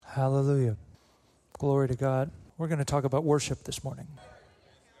Hallelujah. Glory to God. We're going to talk about worship this morning. I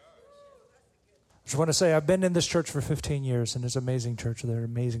just want to say I've been in this church for 15 years, and it's an amazing church. There are an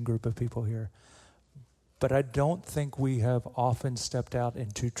amazing group of people here. But I don't think we have often stepped out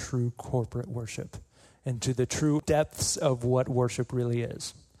into true corporate worship, into the true depths of what worship really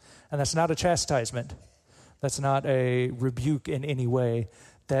is. And that's not a chastisement. That's not a rebuke in any way.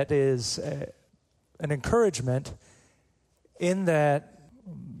 That is an encouragement in that,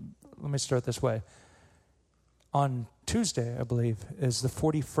 let me start this way. On Tuesday, I believe, is the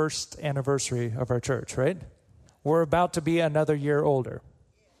 41st anniversary of our church, right? We're about to be another year older,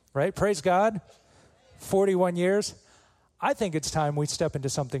 right? Praise God. 41 years. I think it's time we step into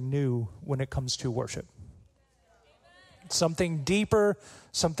something new when it comes to worship. Something deeper,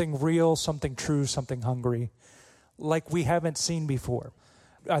 something real, something true, something hungry, like we haven't seen before.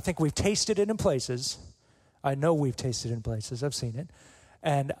 I think we've tasted it in places. I know we've tasted it in places. I've seen it.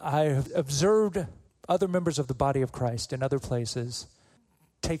 And I've observed other members of the body of Christ in other places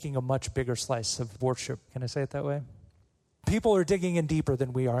taking a much bigger slice of worship. Can I say it that way? People are digging in deeper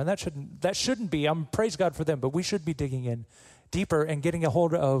than we are, and that shouldn't be. Praise God for them, but we should be digging in deeper and getting a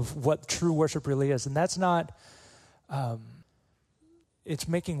hold of what true worship really is. And that's not, it's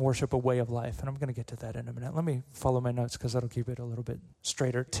making worship a way of life. And I'm going to get to that in a minute. Let me follow my notes because that'll keep it a little bit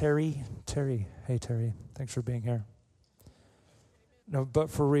straighter. Terry, hey Terry, thanks for being here. No, but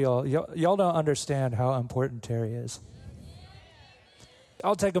for real, y'all don't understand how important Terry is.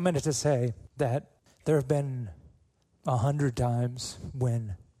 I'll take a minute to say that there have been 100 times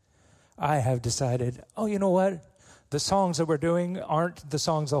when I have decided, oh, you know what? The songs that we're doing aren't the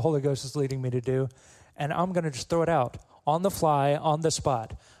songs the Holy Ghost is leading me to do, and I'm going to just throw it out on the fly, on the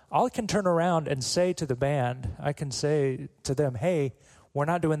spot. I can turn around and say to the band, I can say to them, hey, we're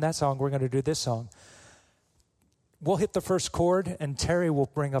not doing that song, we're going to do this song. We'll hit the first chord, and Terry will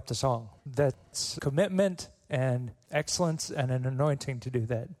bring up the song. That's commitment and excellence and an anointing to do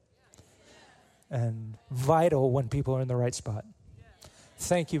that. And vital when people are in the right spot.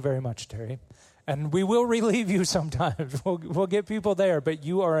 Thank you very much, Terry. And we will relieve you sometimes. We'll get people there, but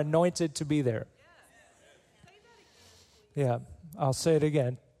you are anointed to be there. Yeah, I'll say it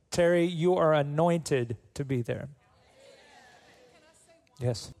again. Terry, you are anointed to be there.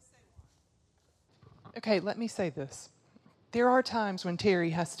 Yes. Okay, let me say this. There are times when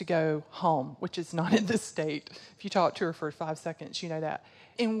Terry has to go home, which is not in this state. If you talk to her for 5 seconds, you know that.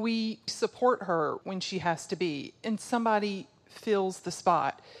 And we support her when she has to be, and somebody fills the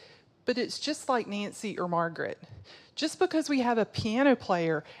spot. But it's just like Nancy or Margaret. Just because we have a piano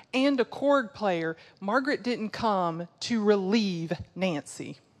player and a chord player, Margaret didn't come to relieve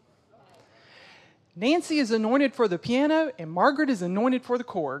Nancy. Nancy is anointed for the piano, and Margaret is anointed for the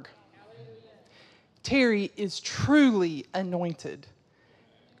chord. Terry is truly anointed.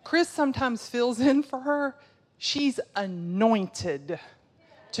 Chris sometimes fills in for her. She's anointed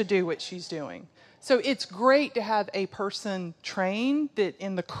to do what she's doing. So it's great to have a person trained that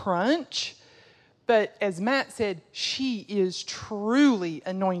in the crunch, but as Matt said, she is truly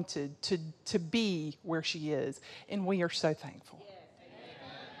anointed to be where she is, and we are so thankful.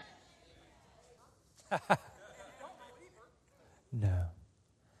 No.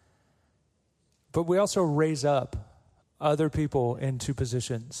 But we also raise up other people into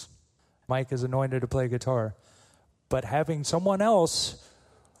positions. Mike is anointed to play guitar, but having someone else,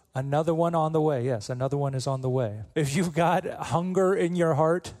 another one on the way. Yes, another one is on the way. If you've got hunger in your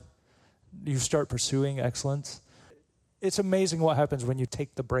heart, you start pursuing excellence. It's amazing what happens when you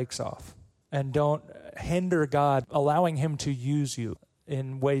take the brakes off and don't hinder God, allowing him to use you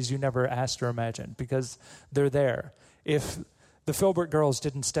in ways you never asked or imagined, because they're there. If the Filbert girls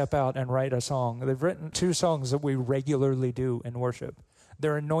didn't step out and write a song, they've written 2 songs that we regularly do in worship.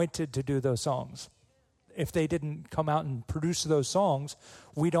 They're anointed to do those songs. If they didn't come out and produce those songs,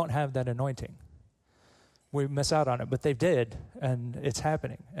 we don't have that anointing. We miss out on it, but they did, and it's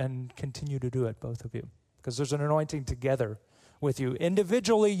happening, and continue to do it, both of you, because there's an anointing together with you.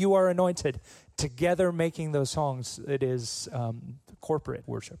 Individually, you are anointed. Together, making those songs, it is corporate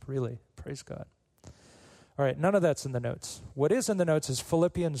worship, really. Praise God. All right, none of that's in the notes. What is in the notes is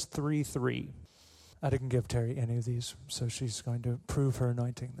Philippians 3:3. I didn't give Terry any of these, so she's going to prove her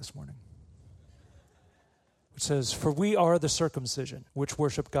anointing this morning. It says, for we are the circumcision, which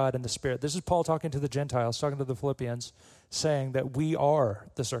worship God in the Spirit. This is Paul talking to the Gentiles, talking to the Philippians, saying that we are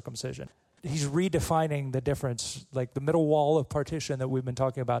the circumcision. He's redefining the difference, like the middle wall of partition that we've been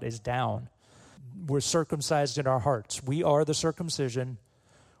talking about is down. We're circumcised in our hearts. We are the circumcision,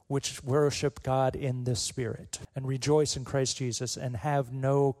 which worship God in the Spirit and rejoice in Christ Jesus and have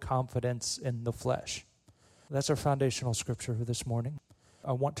no confidence in the flesh. That's our foundational scripture for this morning.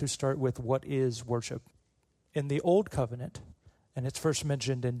 I want to start with what is worship. In the Old Covenant, and it's first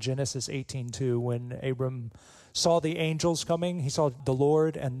mentioned in Genesis 18:2, when Abram saw the angels coming, he saw the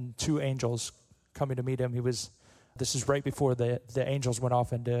Lord and two angels coming to meet him. This is right before the angels went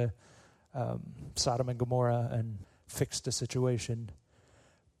off into Sodom and Gomorrah and fixed the situation.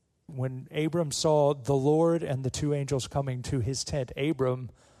 When Abram saw the Lord and the two angels coming to his tent, Abram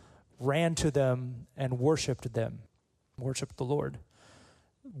ran to them and worshiped them, worshiped the Lord.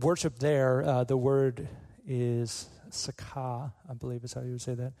 Worship there, the word is sakah, I believe is how you would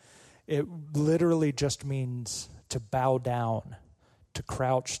say that. It literally just means to bow down, to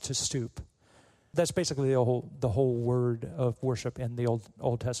crouch, to stoop. That's basically the whole word of worship in the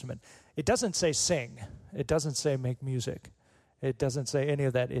Old Testament. It doesn't say sing. It doesn't say make music. It doesn't say any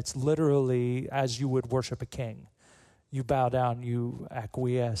of that. It's literally as you would worship a king. You bow down, you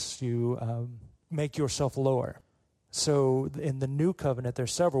acquiesce, you make yourself lower. So in the New Covenant,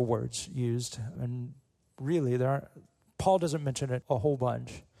 there's several words used, and really Paul doesn't mention it a whole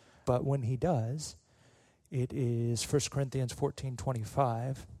bunch, but when he does, it is 1 Corinthians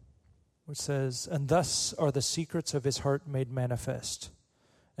 14:25, which says, "And thus are the secrets of his heart made manifest.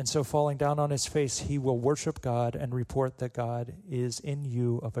 And so falling down on his face, he will worship God and report that God is in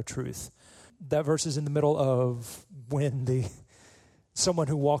you of a truth." That verse is in the middle of when someone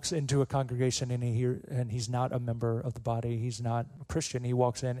who walks into a congregation and he's not a member of the body, he's not a Christian, he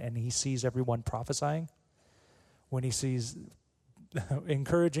walks in and he sees everyone prophesying. When he sees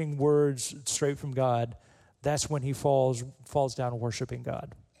encouraging words straight from God, that's when he falls down worshiping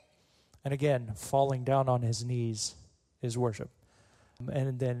God. And again, falling down on his knees is worship.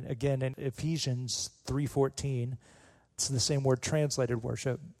 And then again in Ephesians 3:14, it's the same word translated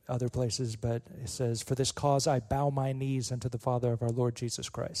worship other places, but it says, "For this cause I bow my knees unto the Father of our Lord Jesus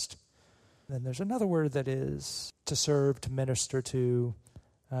Christ." Then there's another word that is to serve, to minister to,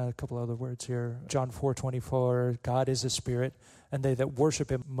 a couple other words here. John 4:24, "God is a spirit, and they that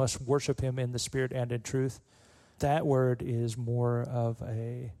worship him must worship him in the spirit and in truth." That word is more of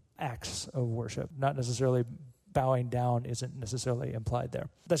a acts of worship, not necessarily bowing down isn't necessarily implied there.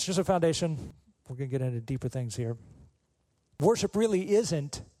 That's just a foundation. We're going to get into deeper things here. Worship really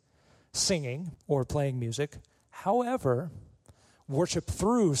isn't singing or playing music. However, worship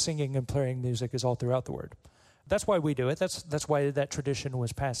through singing and playing music is all throughout the Word. That's why we do it. That's why that tradition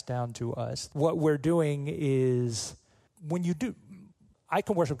was passed down to us. What we're doing is, I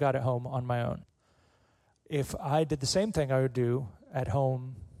can worship God at home on my own. If I did the same thing I would do at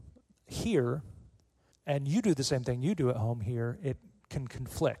home here, and you do the same thing you do at home here, it can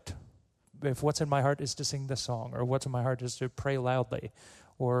conflict. If what's in my heart is to sing this song, or what's in my heart is to pray loudly,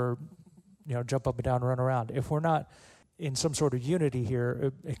 or jump up and down, run around. If we're not in some sort of unity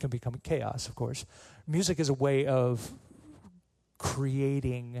here, it can become chaos, of course. Music is a way of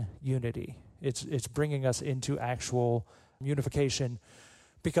creating unity. It's bringing us into actual unification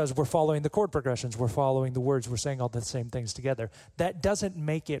because we're following the chord progressions, we're following the words, we're saying all the same things together. That doesn't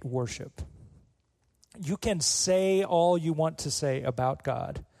make it worship. You can say all you want to say about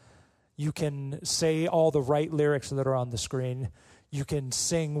God. You can say all the right lyrics that are on the screen. You can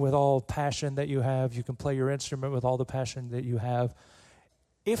sing with all passion that you have. You can play your instrument with all the passion that you have.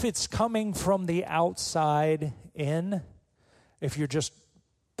 If it's coming from the outside in, if you're just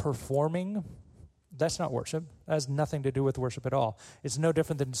performing, that's not worship. That has nothing to do with worship at all. It's no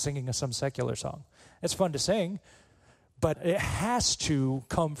different than singing some secular song. It's fun to sing, but it has to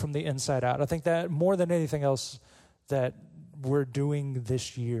come from the inside out. I think that more than anything else that we're doing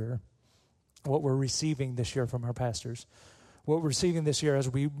this year, what we're receiving this year from our pastors, what we're receiving this year as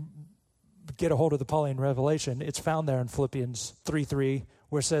we get a hold of the Pauline revelation, it's found there in Philippians 3:3,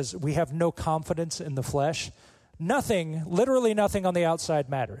 where it says, "We have no confidence in the flesh." Nothing, literally nothing on the outside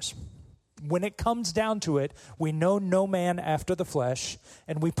matters. When it comes down to it, we know no man after the flesh,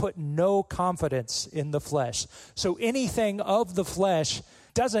 and we put no confidence in the flesh. So anything of the flesh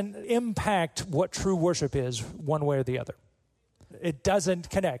doesn't impact what true worship is one way or the other. It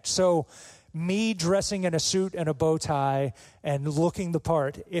doesn't connect. So me dressing in a suit and a bow tie and looking the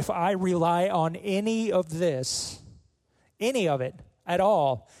part, if I rely on any of this, any of it at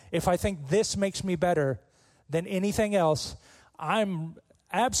all, if I think this makes me better than anything else, I'm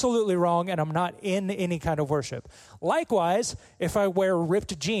absolutely wrong, and I'm not in any kind of worship. Likewise, if I wear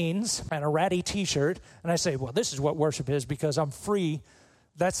ripped jeans and a ratty t-shirt, and I say, well, this is what worship is because I'm free,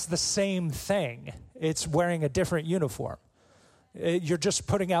 that's the same thing. It's wearing a different uniform. You're just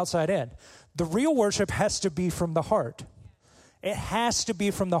putting outside in. The real worship has to be from the heart. It has to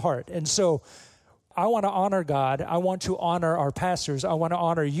be from the heart. And so I want to honor God. I want to honor our pastors. I want to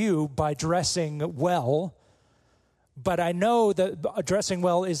honor you by dressing well, But I know that dressing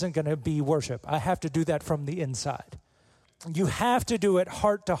well isn't going to be worship. I have to do that from the inside. You have to do it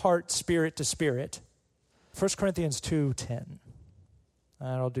heart to heart, spirit to spirit. 1 Corinthians 2:10. And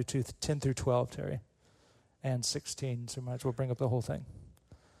I'll do 10 through 12, Terry, and 16, so might as well bring up the whole thing.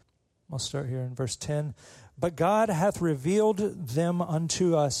 I'll start here in verse 10. But God hath revealed them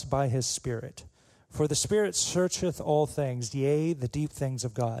unto us by his Spirit. For the Spirit searcheth all things, yea, the deep things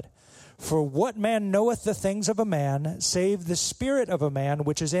of God. For what man knoweth the things of a man, save the spirit of a man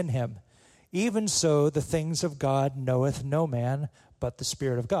which is in him? Even so the things of God knoweth no man, but the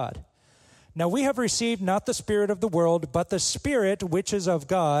Spirit of God. Now we have received not the spirit of the world, but the Spirit which is of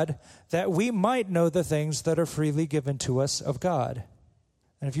God, that we might know the things that are freely given to us of God.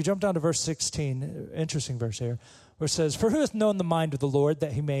 And if you jump down to verse 16, interesting verse here, where it says, For who hath known the mind of the Lord,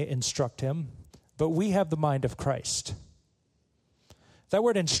 that he may instruct him? But we have the mind of Christ. That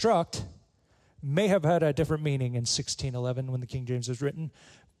word instruct may have had a different meaning in 1611 when the King James was written.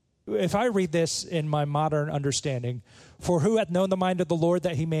 If I read this in my modern understanding, for who hath known the mind of the Lord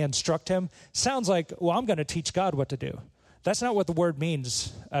that he may instruct him, sounds like, well, I'm going to teach God what to do. That's not what the word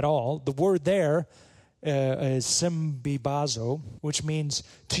means at all. The word there is symbibazo, which means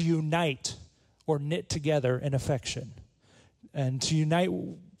to unite or knit together in affection. And to unite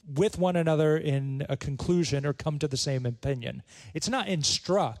with one another in a conclusion or come to the same opinion. It's not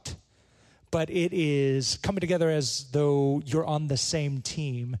instruct, but it is coming together as though you're on the same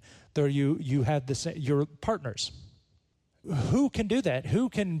team, though you have the same, you're partners. Who can do that? Who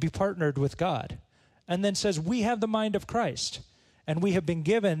can be partnered with God? And then says, we have the mind of Christ. And we have been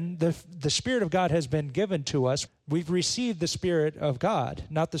given, the Spirit of God has been given to us. We've received the Spirit of God,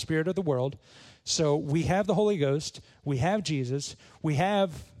 not the spirit of the world. So we have the Holy Ghost. We have Jesus. We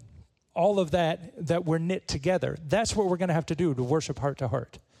have all of that we're knit together. That's what we're going to have to do to worship heart to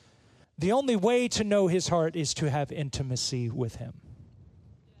heart. The only way to know his heart is to have intimacy with him.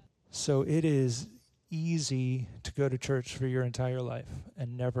 So it is easy to go to church for your entire life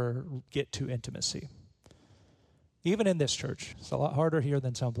and never get to intimacy. Even in this church, it's a lot harder here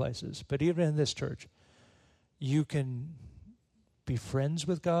than some places, but even in this church, you can be friends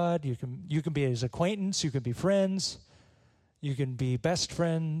with God, you can be his acquaintance, you can be friends, you can be best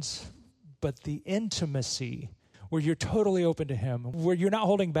friends, but the intimacy where you're totally open to him, where you're not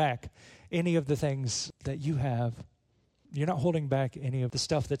holding back any of the things that you have, you're not holding back any of the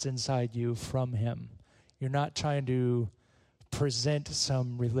stuff that's inside you from him. You're not trying to present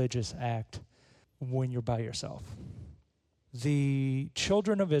some religious act when you're by yourself. The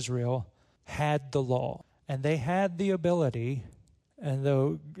children of Israel had the law, and they had the ability, and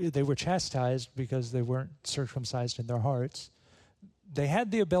though they were chastised because they weren't circumcised in their hearts, they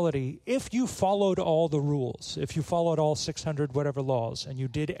had the ability, if you followed all the rules, if you followed all 600 whatever laws, and you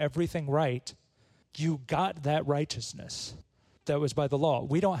did everything right, you got that righteousness that was by the law.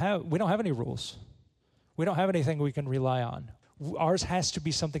 We don't have any rules. We don't have anything we can rely on. Ours has to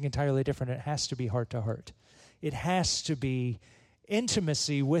be something entirely different. It has to be heart to heart. It has to be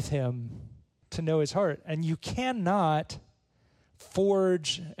intimacy with him to know his heart. And you cannot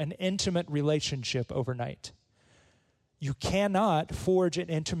forge an intimate relationship overnight. You cannot forge an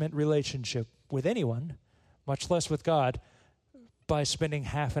intimate relationship with anyone, much less with God, by spending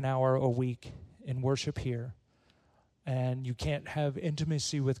half an hour a week in worship here. And you can't have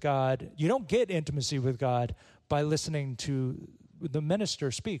intimacy with God. You don't get intimacy with God by listening to the minister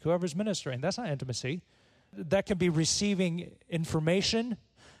speak, whoever's ministering. That's not intimacy. That can be receiving information.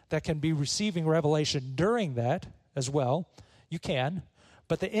 That can be receiving revelation during that as well. You can.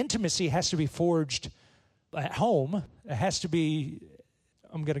 But the intimacy has to be forged at home. It has to be,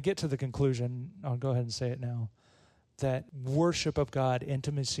 I'm going to get to the conclusion. I'll go ahead and say it now. That worship of God,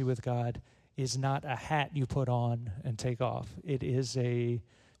 intimacy with God, is not a hat you put on and take off. It is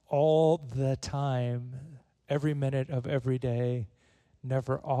all the time, every minute of every day,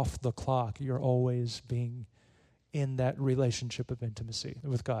 never off the clock. You're always being in that relationship of intimacy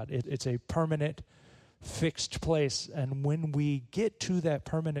with God. It's a permanent, fixed place. And when we get to that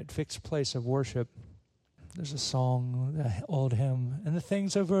permanent, fixed place of worship, there's a song, an old hymn, and the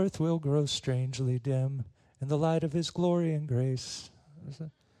things of earth will grow strangely dim in the light of his glory and grace.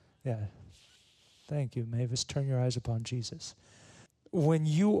 Yeah. Thank you, Mavis. Turn your eyes upon Jesus. When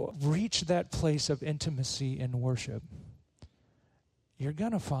you reach that place of intimacy in worship, you're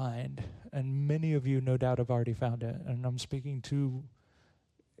going to find, and many of you no doubt have already found it, and I'm speaking to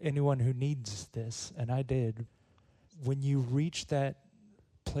anyone who needs this, and I did. When you reach that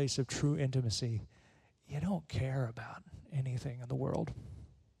place of true intimacy, you don't care about anything in the world.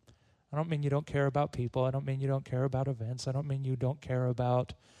 I don't mean you don't care about people. I don't mean you don't care about events. I don't mean you don't care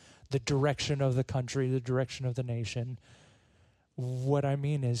about the direction of the country, the direction of the nation. What I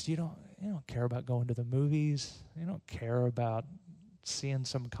mean is you don't care about going to the movies. You don't care about seeing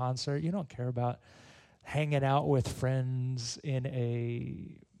some concert. You don't care about hanging out with friends in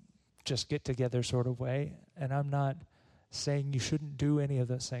a just get-together sort of way. And I'm not saying you shouldn't do any of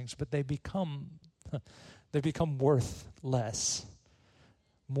those things, but they become worth less.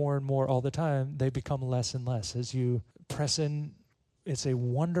 More and more all the time, they become less and less. As you press in, it's a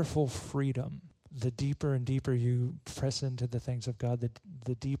wonderful freedom. The deeper and deeper you press into the things of God,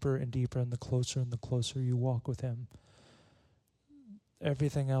 the deeper and deeper and the closer you walk with Him,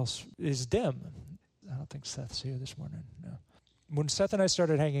 everything else is dim. I don't think Seth's here this morning, no. When Seth and I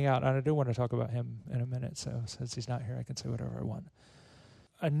started hanging out, and I do want to talk about him in a minute, so since he's not here, I can say whatever I want.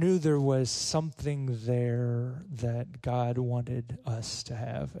 I knew there was something there that God wanted us to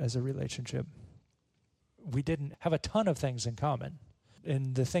have as a relationship. We didn't have a ton of things in common.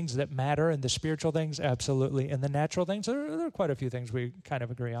 In the things that matter, and the spiritual things, absolutely. And the natural things, there are quite a few things we kind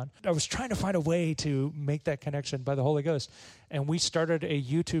of agree on. I was trying to find a way to make that connection by the Holy Ghost. And we started a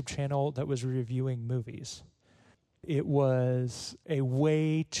YouTube channel that was reviewing movies. It was a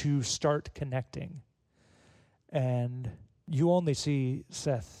way to start connecting. And you only see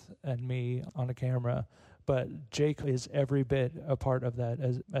Seth and me on a camera, but Jake is every bit a part of that,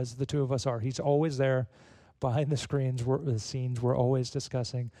 as the two of us are. He's always there behind the screens, the scenes we're always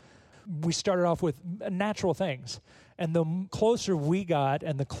discussing. We started off with natural things. And the closer we got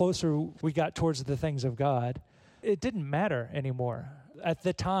and the closer we got towards the things of God, it didn't matter anymore. At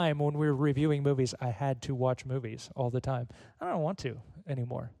the time when we were reviewing movies, I had to watch movies all the time. I don't want to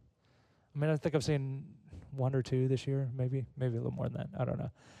anymore. I mean, I think I've seen one or two this year, maybe a little more than that. I don't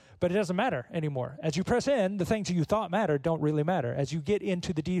know. But it doesn't matter anymore. As you press in, the things you thought mattered don't really matter. As you get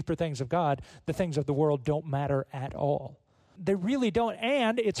into the deeper things of God, the things of the world don't matter at all. They really don't,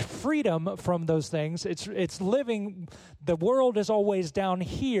 and it's freedom from those things. It's living, the world is always down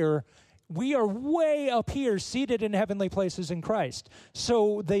here. We are way up here, seated in heavenly places in Christ.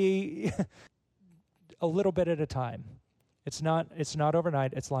 So a little bit at a time. It's not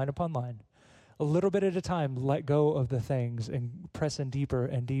overnight, it's line upon line. A little bit at a time, let go of the things and press in deeper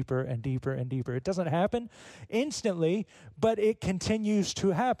and deeper and deeper and deeper. It doesn't happen instantly, but it continues to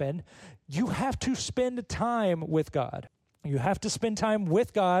happen. You have to spend time with God. You have to spend time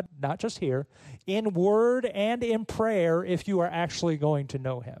with God, not just here, in word and in prayer if you are actually going to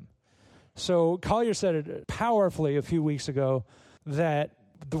know Him. So Collier said it powerfully a few weeks ago that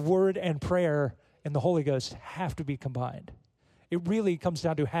the word and prayer and the Holy Ghost have to be combined. It really comes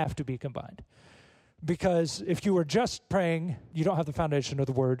down to have to be combined. Because if you were just praying, you don't have the foundation of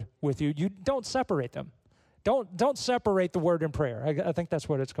the word with you. You don't separate them. Don't separate the word and prayer. I think that's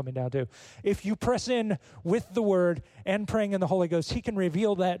what it's coming down to. If you press in with the word and praying in the Holy Ghost, He can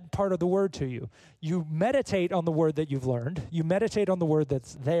reveal that part of the word to you. You meditate on the word that you've learned. You meditate on the word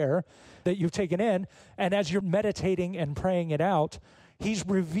that's there, that you've taken in. And as you're meditating and praying it out, He's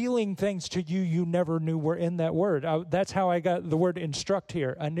revealing things to you you never knew were in that word. That's how I got the word instruct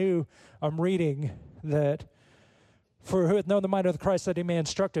here. I'm reading that for who hath known the mind of Christ that He may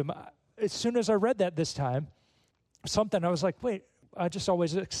instruct him. As soon as I read that this time, I was like, wait, I just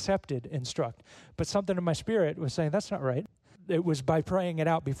always accepted instruct. But something in my spirit was saying, that's not right. It was by praying it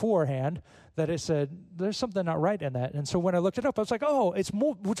out beforehand that it said, there's something not right in that. And so when I looked it up, I was like, oh, it's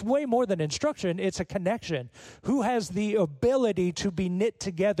way more than instruction. It's a connection. Who has the ability to be knit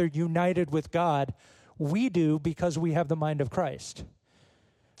together, united with God? We do, because we have the mind of Christ.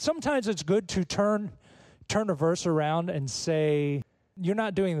 Sometimes it's good to turn a verse around and say, you're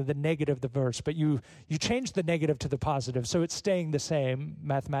not doing the negative of the verse, but you change the negative to the positive, so it's staying the same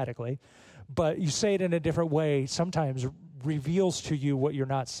mathematically, but you say it in a different way, sometimes reveals to you what you're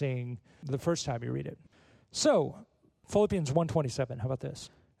not seeing the first time you read it. So, Philippians 1:27, how about this?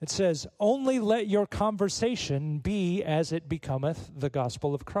 It says, only let your conversation be as it becometh the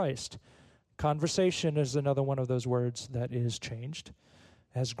gospel of Christ. Conversation is another one of those words that is changed,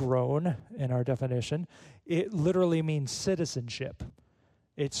 has grown in our definition. It literally means citizenship.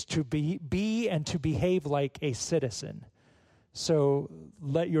 It's to be and to behave like a citizen. So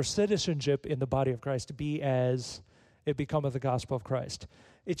let your citizenship in the body of Christ be as it becometh the gospel of Christ.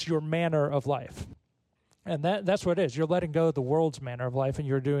 It's your manner of life. And that's what it is. You're letting go of the world's manner of life, and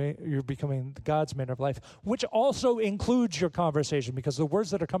you're becoming God's manner of life, which also includes your conversation, because the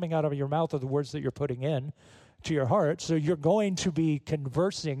words that are coming out of your mouth are the words that you're putting in to your heart. So you're going to be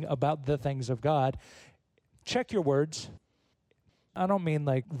conversing about the things of God. Check your words. I don't mean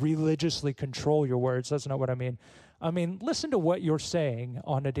like religiously control your words. That's not what I mean. I mean, listen to what you're saying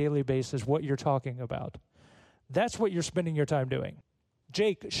on a daily basis, what you're talking about. That's what you're spending your time doing.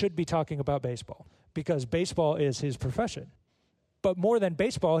 Jake should be talking about baseball because baseball is his profession. But more than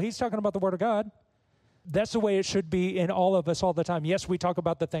baseball, he's talking about the Word of God. That's the way it should be in all of us all the time. Yes, we talk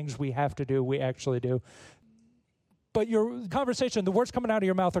about the things we have to do, we actually do. But your conversation, the words coming out of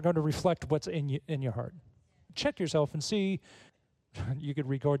your mouth are going to reflect what's in your heart. Check yourself and see. You could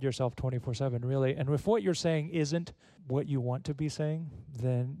record yourself 24/7, really. And if what you're saying isn't what you want to be saying,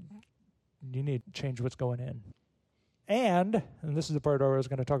 then you need to change what's going in. And this is the part where I was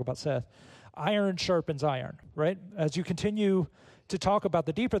going to talk about Seth, iron sharpens iron, right? As you continue to talk about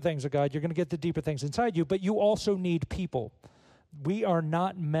the deeper things of God, you're going to get the deeper things inside you, but you also need people. We are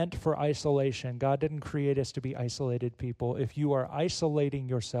not meant for isolation. God didn't create us to be isolated people. If you are isolating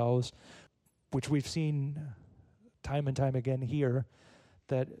yourselves, which we've seen time and time again here,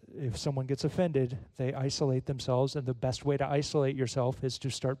 that if someone gets offended, they isolate themselves, and the best way to isolate yourself is to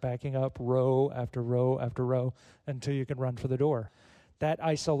start backing up row after row after row until you can run for the door. That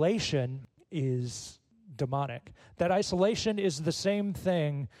isolation is demonic. That isolation is the same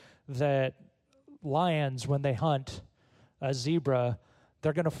thing that lions, when they hunt a zebra,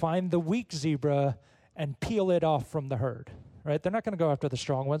 they're going to find the weak zebra and peel it off from the herd, right? They're not going to go after the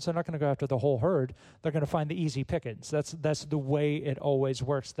strong ones. They're not going to go after the whole herd. They're going to find the easy pickings. That's the way it always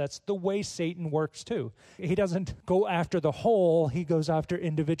works. That's the way Satan works too. He doesn't go after the whole. He goes after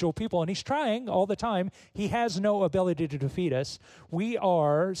individual people, and he's trying all the time. He has no ability to defeat us. We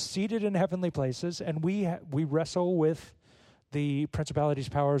are seated in heavenly places, and we wrestle with the principalities,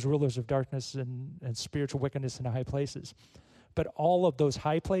 powers, rulers of darkness, and spiritual wickedness in high places. But all of those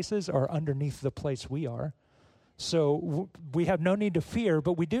high places are underneath the place we are. So we have no need to fear,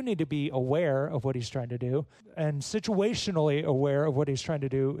 but we do need to be aware of what he's trying to do and situationally aware of what he's trying to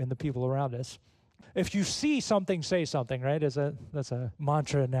do in the people around us. If you see something, say something, right? That's a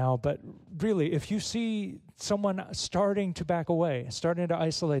mantra now, but really, if you see someone starting to back away, starting to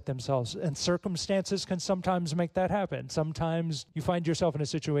isolate themselves, and circumstances can sometimes make that happen. Sometimes you find yourself in a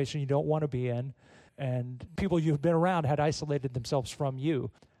situation you don't want to be in, and people you've been around had isolated themselves from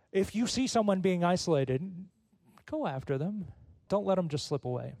you. If you see someone being isolated, go after them. Don't let them just slip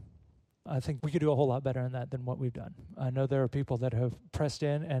away. I think we could do a whole lot better in that than what we've done. I know there are people that have pressed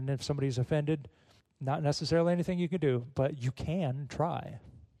in, and if somebody's offended, not necessarily anything you can do, but you can try.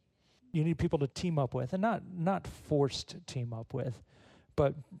 You need people to team up with, and not forced team up with,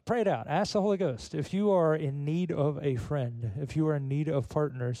 but pray it out. Ask the Holy Ghost. If you are in need of a friend, if you are in need of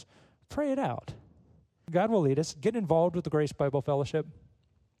partners, pray it out. God will lead us. Get involved with the Grace Bible Fellowship.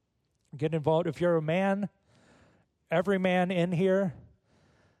 Get involved. If you're a man, every man in here,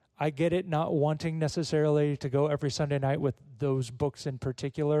 I get it, not wanting necessarily to go every Sunday night with those books in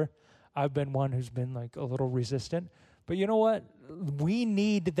particular. I've been one who's been like a little resistant. But you know what? We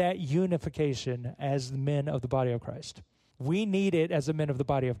need that unification as the men of the body of Christ. We need it as the men of the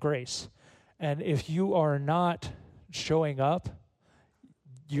body of grace. And if you are not showing up,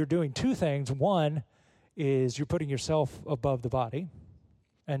 you're doing two things. One is you're putting yourself above the body.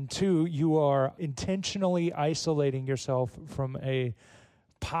 And two, you are intentionally isolating yourself from a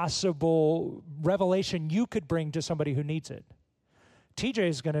possible revelation you could bring to somebody who needs it. TJ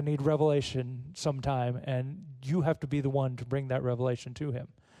is going to need revelation sometime, and you have to be the one to bring that revelation to him.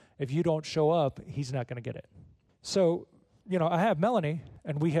 If you don't show up, he's not going to get it. So, I have Melanie,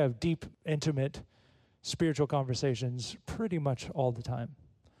 and we have deep, intimate, spiritual conversations pretty much all the time.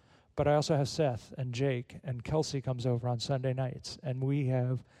 But I also have Seth and Jake, and Kelsey comes over on Sunday nights, and we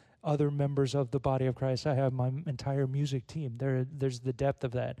have other members of the body of Christ. I have my entire music team. There's the depth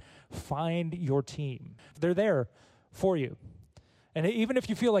of that. Find your team. They're there for you. And even if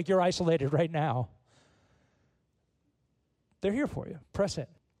you feel like you're isolated right now, they're here for you. Press in.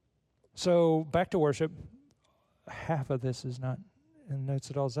 So back to worship. Half of this is not in notes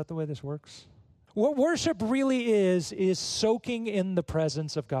at all. Is that the way this works? What worship really is soaking in the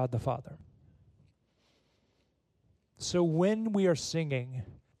presence of God the Father. So when we are singing,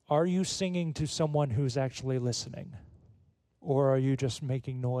 are you singing to someone who's actually listening? Or are you just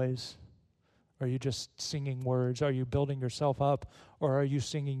making noise? Are you just singing words? Are you building yourself up? Or are you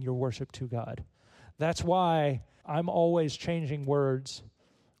singing your worship to God? That's why I'm always changing words.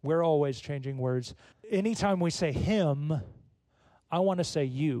 We're always changing words. Anytime we say him, I want to say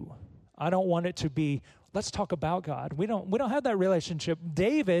you. I don't want it to be, let's talk about God. We don't have that relationship.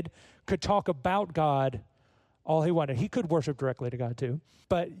 David could talk about God all he wanted. He could worship directly to God too.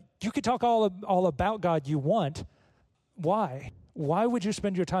 But you could talk all about God you want. Why? Why would you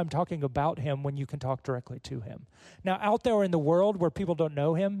spend your time talking about him when you can talk directly to him? Now, out there in the world where people don't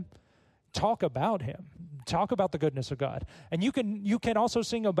know him, talk about him. Talk about the goodness of God. And you can also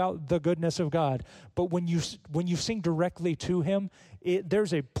sing about the goodness of God, but when you sing directly to him,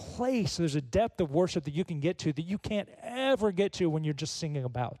 there's a place, there's a depth of worship that you can get to that you can't ever get to when you're just singing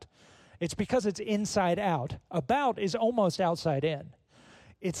about. It's because it's inside out. About is almost outside in.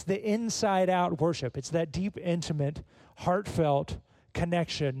 It's the inside out worship. It's that deep, intimate, heartfelt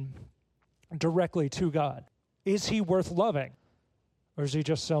connection directly to God. Is he worth loving? Or is he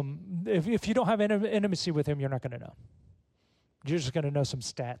just if you don't have intimacy with him, you're not going to know. You're just going to know some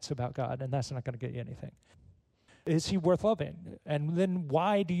stats about God, and that's not going to get you anything. Is he worth loving? And then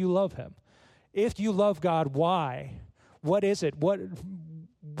why do you love him? If you love God, why? What is it?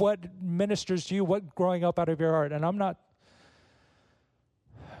 What ministers to you? What growing up out of your heart? And I'm not...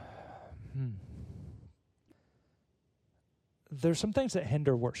 There's some things that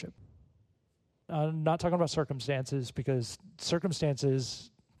hinder worship. I'm not talking about circumstances, because circumstances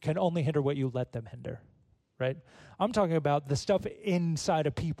can only hinder what you let them hinder, right? I'm talking about the stuff inside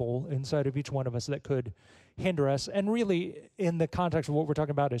of people, inside of each one of us that could hinder us. And really, in the context of what we're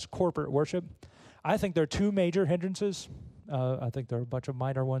talking about is corporate worship, I think there are two major hindrances. I think there are a bunch of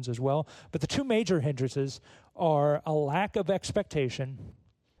minor ones as well. But the two major hindrances are a lack of expectation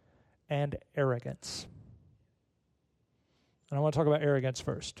and arrogance. And I want to talk about arrogance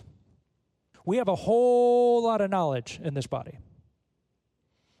first. We have a whole lot of knowledge in this body,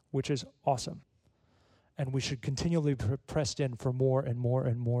 which is awesome. And we should continually be pressed in for more and more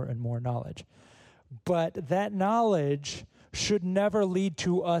and more and more knowledge. But that knowledge should never lead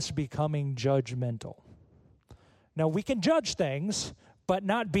to us becoming judgmental. Now, we can judge things, but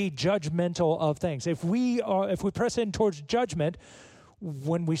not be judgmental of things. If we press in towards judgment,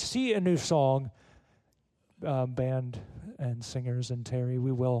 when we see a new song, band and singers and Terry,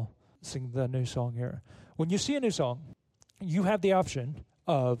 we will sing the new song here. When you see a new song, you have the option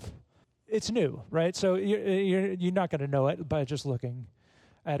of, it's new, right? So you're not going to know it by just looking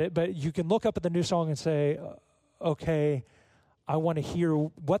at it, but you can look up at the new song and say, okay, I want to hear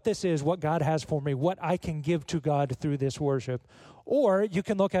what this is, what God has for me, what I can give to God through this worship. Or you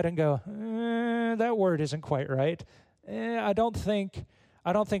can look at it and go, that word isn't quite right. I don't think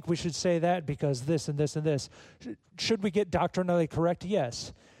we should say that because this and this and this. Should we get doctrinally correct?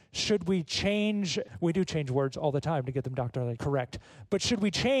 Yes. Should we change? We do change words all the time to get them doctrinally correct. But should we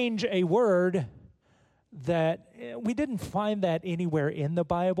change a word that we didn't find that anywhere in the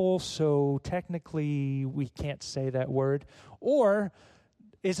Bible, so technically we can't say that word? Or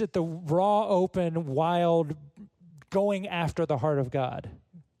is it the raw, open, wild, going after the heart of God?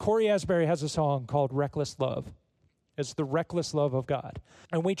 Corey Asbury has a song called Reckless Love. It's the reckless love of God.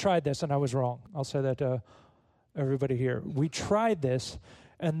 And we tried this, and I was wrong. I'll say that to everybody here. We tried this,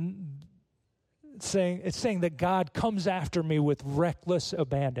 and it's saying that God comes after me with reckless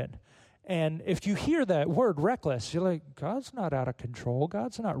abandon. And if you hear that word reckless, you're like, God's not out of control.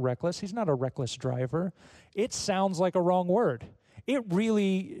 God's not reckless. He's not a reckless driver. It sounds like a wrong word.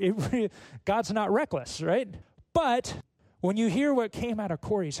 God's not reckless, right? But when you hear what came out of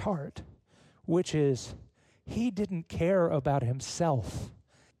Corey's heart, which is he didn't care about himself.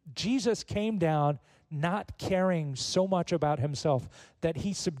 Jesus came down not caring so much about himself that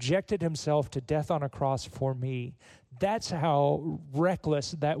he subjected himself to death on a cross for me. That's how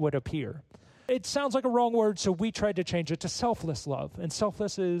reckless that would appear. It sounds like a wrong word, so we tried to change it to selfless love. And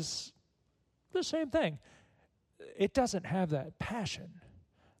selfless is the same thing. It doesn't have that passion,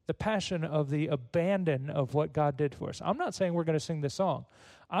 the passion of the abandon of what God did for us. I'm not saying we're going to sing this song.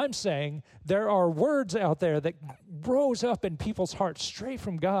 I'm saying there are words out there that rose up in people's hearts straight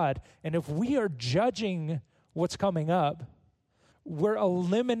from God. And if we are judging what's coming up, we're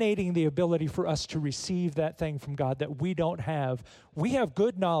eliminating the ability for us to receive that thing from God that we don't have. We have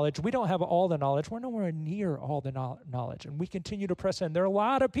good knowledge. We don't have all the knowledge. We're nowhere near all the knowledge. And we continue to press in. There are a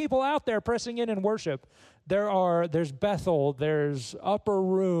lot of people out there pressing in worship. There's Bethel, there's Upper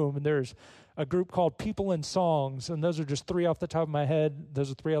Room, there's a group called People in Songs, and those are just three off the top of my head.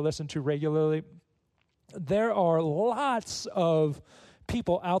 Those are three I listen to regularly. There are lots of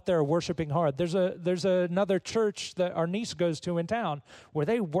people out there worshiping hard. There's another church that our niece goes to in town where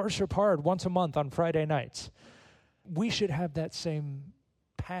they worship hard once a month on Friday nights. We should have that same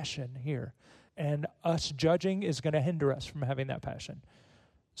passion here, and us judging is going to hinder us from having that passion.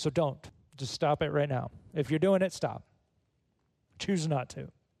 So don't. Just stop it right now. If you're doing it, stop. Choose not to.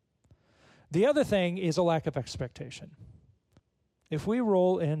 The other thing is a lack of expectation. If we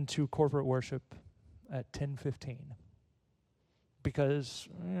roll into corporate worship at 10:15, because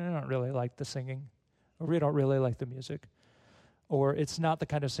we don't really like the singing, or we don't really like the music, or it's not the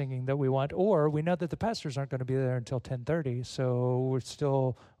kind of singing that we want, or we know that the pastors aren't going to be there until 10:30, so we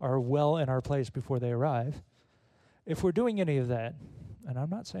still are well in our place before they arrive. If we're doing any of that, and I'm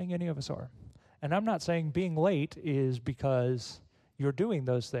not saying any of us are, and I'm not saying being late is because you're doing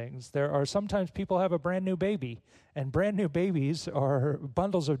those things. There are sometimes people have a brand new baby, and brand new babies are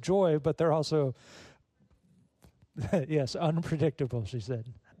bundles of joy, but they're also, yes, unpredictable, she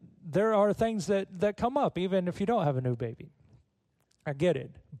said. There are things that come up even if you don't have a new baby. I get it.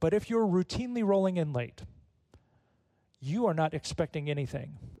 But if you're routinely rolling in late, you are not expecting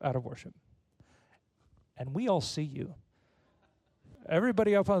anything out of worship. And we all see you.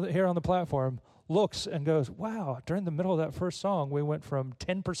 Everybody up here on the platform looks and goes, wow, during the middle of that first song, we went from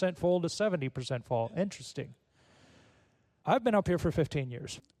 10% full to 70% full. Interesting. I've been up here for 15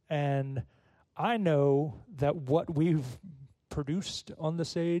 years, and I know that what we've produced on the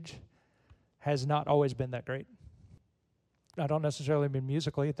stage has not always been that great. I don't necessarily mean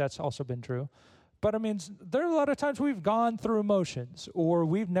musically. That's also been true. But I mean, there are a lot of times we've gone through motions, or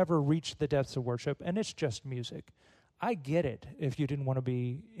we've never reached the depths of worship, and it's just music. I get it if you didn't want to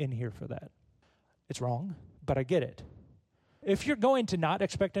be in here for that. It's wrong, but I get it. If you're going to not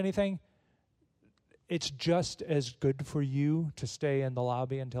expect anything, it's just as good for you to stay in the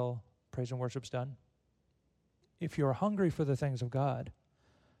lobby until praise and worship's done. If you're hungry for the things of God,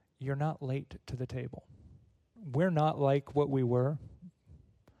 you're not late to the table. We're not like what we were.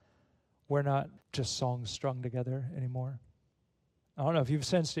 We're not just songs strung together anymore. I don't know if you've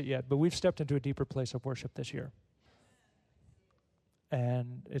sensed it yet, but we've stepped into a deeper place of worship this year.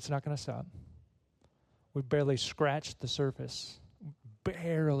 And it's not going to stop. We've barely scratched the surface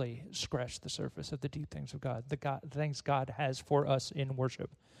of the deep things of God, the things God has for us in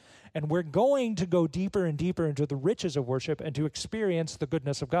worship. And we're going to go deeper and deeper into the riches of worship and to experience the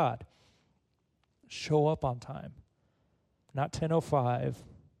goodness of God. Show up on time. Not 10:05.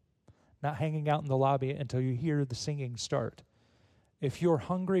 Not hanging out in the lobby until you hear the singing start. If you're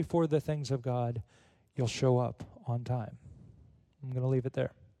hungry for the things of God, you'll show up on time. I'm going to leave it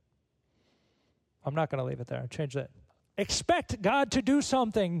there. I'm not going to leave it there. I'll change that. Expect God to do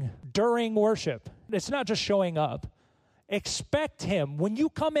something during worship. It's not just showing up. Expect Him. When you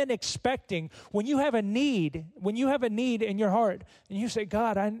come in expecting, when you have a need in your heart, and you say,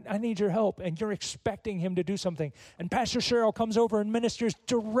 God, I need your help, and you're expecting Him to do something, and Pastor Cheryl comes over and ministers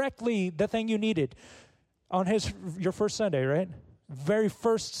directly the thing you needed on your first Sunday, right? Very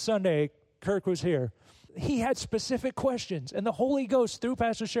first Sunday Kirk was here. He had specific questions, and the Holy Ghost, through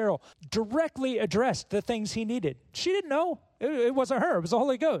Pastor Cheryl, directly addressed the things he needed. She didn't know. It wasn't her. It was the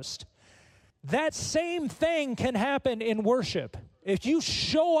Holy Ghost. That same thing can happen in worship. If you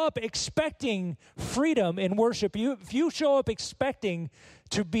show up expecting freedom in worship, if you show up expecting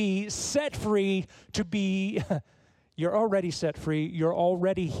to be set free, you're already set free, you're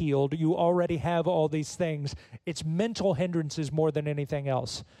already healed, you already have all these things. It's mental hindrances more than anything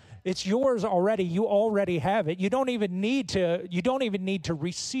else. It's yours already. You already have it. You don't even need to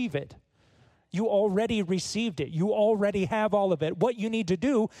receive it. You already received it. You already have all of it. What you need to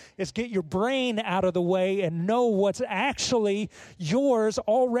do is get your brain out of the way and know what's actually yours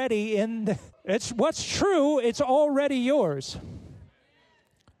already it's what's true, it's already yours.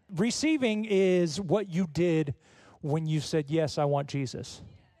 Receiving is what you did when you said, yes, I want Jesus.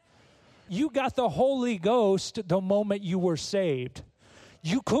 You got the Holy Ghost the moment you were saved.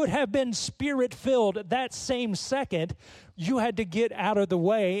 You could have been Spirit-filled that same second. You had to get out of the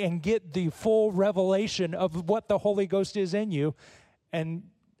way and get the full revelation of what the Holy Ghost is in you. And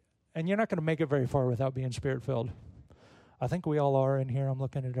you're not going to make it very far without being Spirit-filled. I think we all are in here. I'm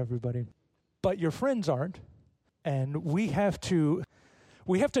looking at everybody. But your friends aren't. And we have to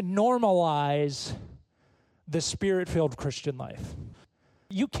normalize the Spirit-filled Christian life.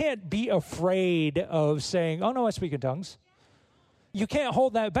 You can't be afraid of saying, oh, no, I speak in tongues. You can't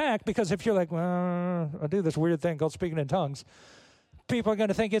hold that back, because if you're like, well, I do this weird thing called speaking in tongues, people are going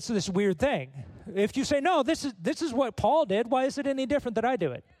to think it's this weird thing. If you say, no, this is what Paul did, why is it any different that I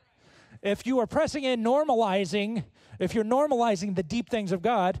do it? If you are pressing in, if you're normalizing the deep things of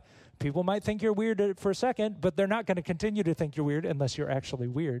God, people might think you're weird for a second, but they're not going to continue to think you're weird unless you're actually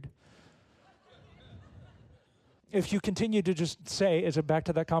weird. If you continue to just say, is it back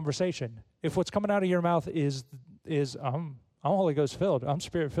to that conversation? If what's coming out of your mouth is I'm Holy Ghost filled, I'm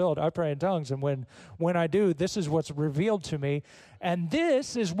Spirit filled, I pray in tongues, and when I do, this is what's revealed to me, and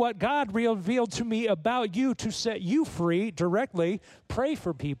this is what God revealed to me about you to set you free directly. Pray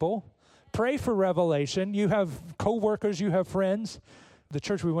for people, pray for revelation. You have co-workers, you have friends. The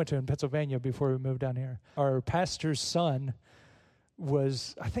church we went to in Pennsylvania before we moved down here, our pastor's son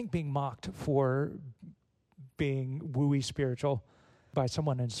was, I think, being mocked for being wooey spiritual by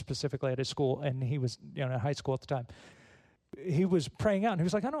someone specifically at his school, and he was in high school at the time. He was praying out, and he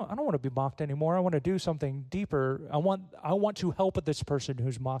was like, I don't want to be mocked anymore. I want to do something deeper. I want to help this person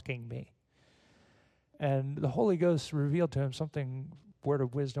who's mocking me. And the Holy Ghost revealed to him something, word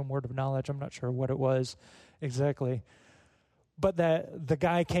of wisdom, word of knowledge. I'm not sure what it was exactly. But that the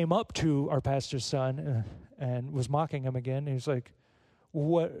guy came up to our pastor's son and was mocking him again. He was like,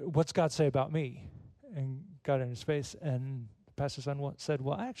 what's God say about me? And got in his face. And the pastor's son said,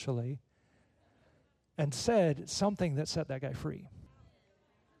 well, actually, and said something that set that guy free.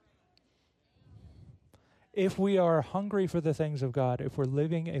 If we are hungry for the things of God, if we're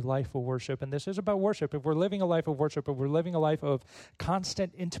living a life of worship, and this is about worship, if we're living a life of worship, if we're living a life of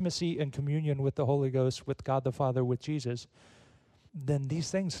constant intimacy and communion with the Holy Ghost, with God the Father, with Jesus, then these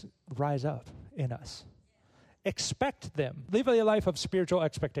things rise up in us. Expect them. Live a life of spiritual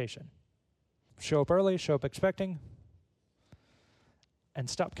expectation. Show up early, show up expecting, and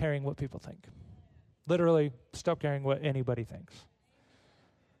stop caring what people think. Literally, stop caring what anybody thinks.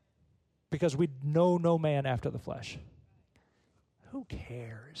 Because we know no man after the flesh. Who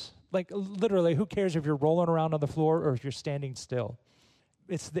cares? Like, literally, who cares if you're rolling around on the floor or if you're standing still?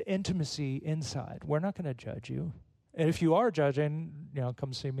 It's the intimacy inside. We're not going to judge you. And if you are judging,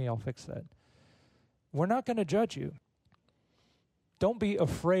 come see me, I'll fix that. We're not going to judge you. Don't be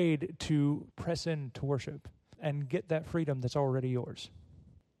afraid to press in to worship and get that freedom that's already yours.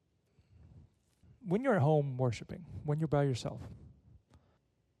 When you're at home worshiping, when you're by yourself,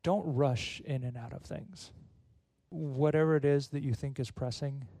 don't rush in and out of things. Whatever it is that you think is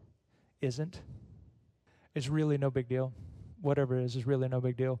pressing isn't. It's really no big deal. Whatever it is really no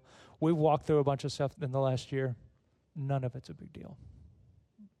big deal. We've walked through a bunch of stuff in the last year. None of it's a big deal.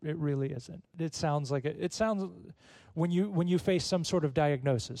 It really isn't. It sounds like it. It sounds when you face some sort of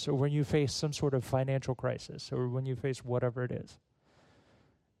diagnosis, or when you face some sort of financial crisis, or when you face whatever it is,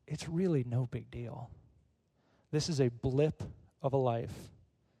 it's really no big deal. This is a blip of a life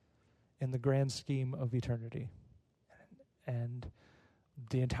in the grand scheme of eternity. And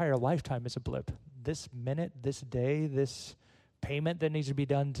the entire lifetime is a blip. This minute, this day, this payment that needs to be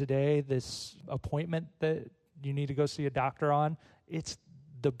done today, this appointment that you need to go see a doctor on, it's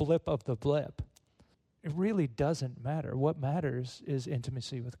the blip of the blip. It really doesn't matter. What matters is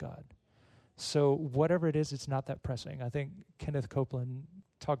intimacy with God. So whatever it is, it's not that pressing. I think Kenneth Copeland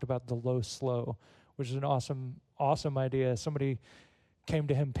talked about the low slow, which is an awesome idea. Somebody came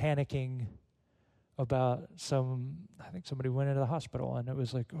to him panicking about I think somebody went into the hospital, and it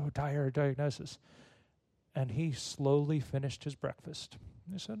was like, dire diagnosis. And he slowly finished his breakfast.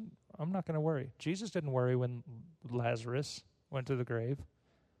 He said, I'm not going to worry. Jesus didn't worry when Lazarus went to the grave.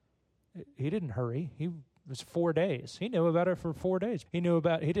 He didn't hurry. It was 4 days. He knew about it for 4 days. He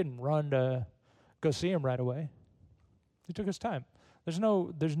didn't run to go see him right away. He took his time. There's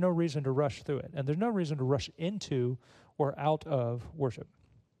no reason to rush through it. And there's no reason to rush into or out of worship.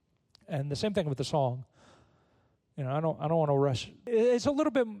 And the same thing with the song. I don't want to rush. It's a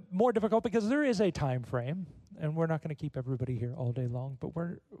little bit more difficult because there is a time frame, and we're not going to keep everybody here all day long, but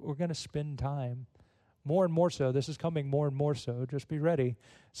we're going to spend time more and more so. This is coming more and more so. Just be ready.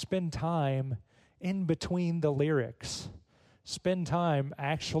 Spend time in between the lyrics. Spend time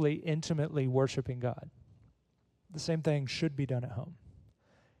actually intimately worshiping God. The same thing should be done at home.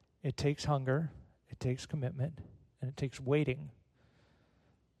 It takes hunger, it takes commitment, and it takes waiting.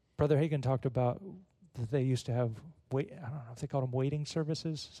 Brother Hagin talked about that they used to have, I don't know if they called them waiting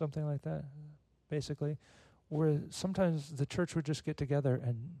services, something like that, basically, where sometimes the church would just get together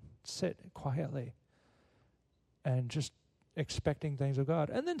and sit quietly and just expecting things of God.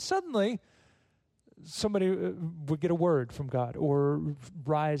 And then suddenly, somebody would get a word from God, or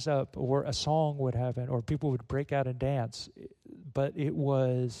rise up, or a song would happen, or people would break out and dance. But it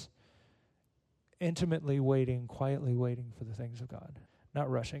was intimately waiting, quietly waiting for the things of God,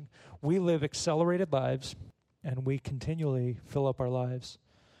 not rushing. We live accelerated lives, and we continually fill up our lives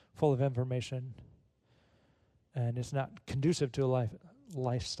full of information, and it's not conducive to a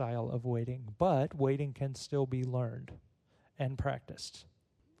lifestyle of waiting. But waiting can still be learned and practiced.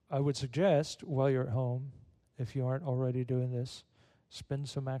 I would suggest, while you're at home, if you aren't already doing this, spend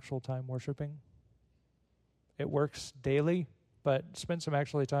some actual time worshiping. It works daily, but spend some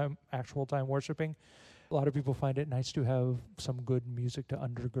actual time worshiping. A lot of people find it nice to have some good music to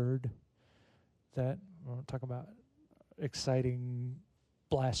undergird that. We're not talking about exciting,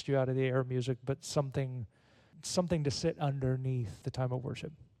 blast you out of the air music, but something to sit underneath the time of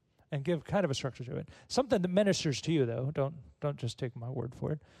worship and give kind of a structure to it. Something that ministers to you, though. Don't just take my word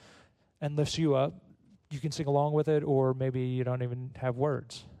for it. And lifts you up. You can sing along with it, or maybe you don't even have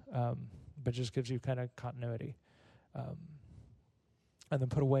words. but just gives you kind of continuity. And then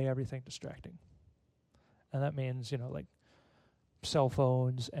put away everything distracting. And that means, like cell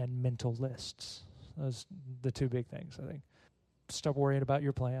phones and mental lists. Those are the two big things, I think. Stop worrying about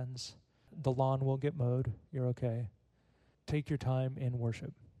your plans. The lawn will get mowed. You're okay. Take your time in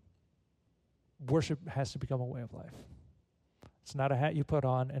worship. Worship has to become a way of life. It's not a hat you put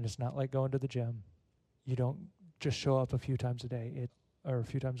on, and it's not like going to the gym. You don't just show up a few times a day or a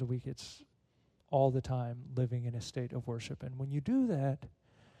few times a week. It's all the time living in a state of worship. And when you do that,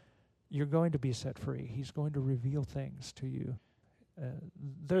 you're going to be set free. He's going to reveal things to you.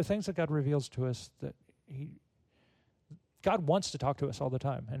 There are things that God reveals to us that God wants to talk to us all the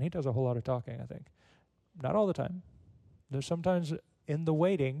time, and he does a whole lot of talking, I think. Not all the time. There's sometimes in the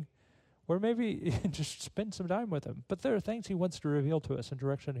waiting where maybe just spend some time with him. But there are things he wants to reveal to us and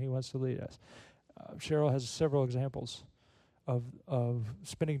direction he wants to lead us. Cheryl has several examples of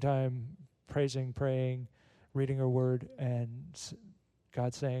spending time praising, praying, reading her word, and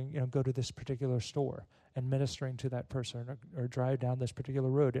God saying, go to this particular store and ministering to that person, or drive down this particular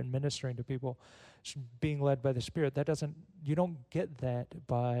road and ministering to people, being led by the Spirit. You don't get that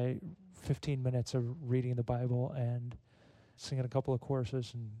by 15 minutes of reading the Bible and singing a couple of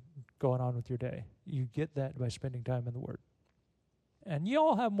choruses and going on with your day. You get that by spending time in the Word. And you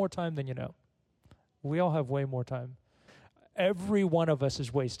all have more time than you know. We all have way more time. Every one of us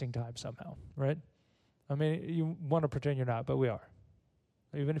is wasting time somehow, right? I mean, you want to pretend you're not, but we are.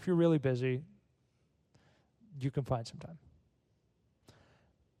 Even if you're really busy, you can find some time.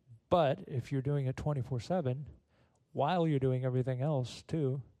 But if you're doing it 24/7, while you're doing everything else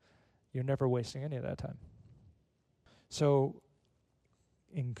too, you're never wasting any of that time. So,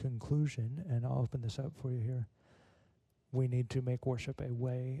 in conclusion, and I'll open this up for you here, we need to make worship a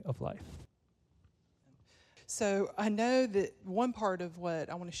way of life. So I know that one part of what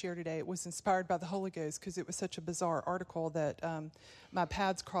I want to share today, it was inspired by the Holy Ghost because it was such a bizarre article that my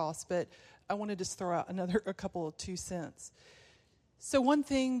paths crossed, but I want to just throw out a couple of 2 cents. So one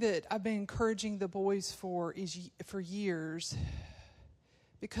thing that I've been encouraging the boys for years,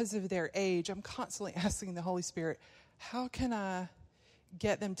 because of their age, I'm constantly asking the Holy Spirit, how can I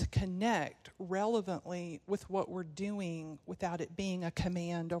get them to connect relevantly with what we're doing without it being a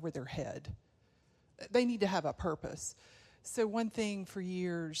command over their head? They need to have a purpose. So one thing for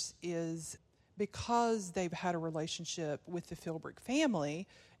years is because they've had a relationship with the Philbrick family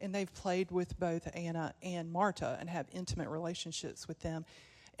and they've played with both Anna and Marta and have intimate relationships with them.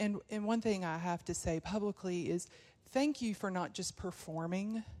 And one thing I have to say publicly is thank you for not just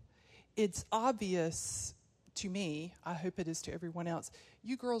performing. It's obvious to me, I hope it is to everyone else,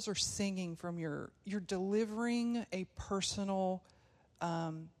 you girls are singing from you're delivering a personal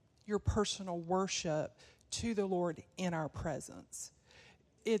your personal worship to the Lord in our presence.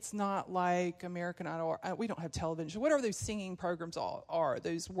 It's not like American Idol. We don't have television. Whatever those singing programs are,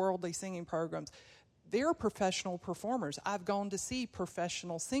 those worldly singing programs, they're professional performers. I've gone to see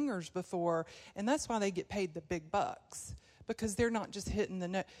professional singers before, and that's why they get paid the big bucks, because they're not just hitting the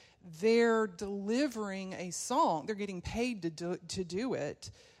note. They're delivering a song. They're getting paid to do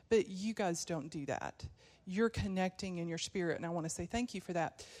it, but you guys don't do that. You're connecting in your spirit, and I want to say thank you for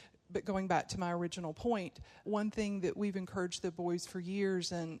that. But going back to my original point, one thing that we've encouraged the boys for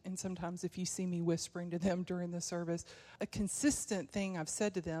years, and sometimes if you see me whispering to them during the service, a consistent thing I've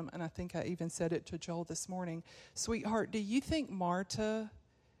said to them, and I think I even said it to Joel this morning, sweetheart, do you think Marta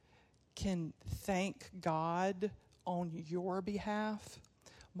can thank God on your behalf?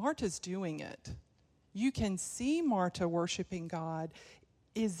 Marta's doing it. You can see Marta worshiping God.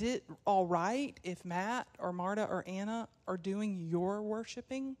 Is it all right if Matt or Marta or Anna are doing your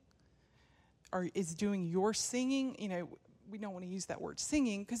worshiping? Or is doing your singing? We don't want to use that word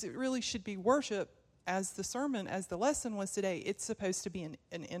singing because it really should be worship. As the lesson was today, it's supposed to be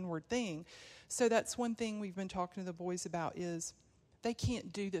an inward thing. So that's one thing we've been talking to the boys about is they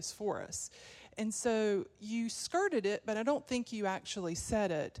can't do this for us. And so you skirted it, but I don't think you actually said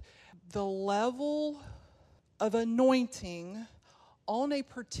it. The level of anointing on a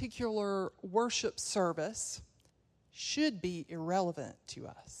particular worship service should be irrelevant to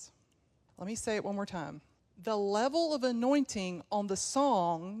us. Let me say it one more time. The level of anointing on the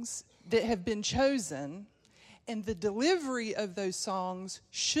songs that have been chosen and the delivery of those songs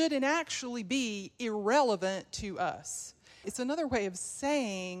should actually be irrelevant to us. It's another way of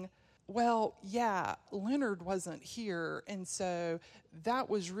saying, well, yeah, Leonard wasn't here, and so that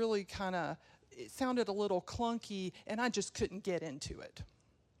was really it sounded a little clunky, and I just couldn't get into it.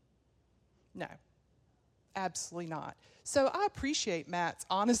 No. Absolutely not. So I appreciate Matt's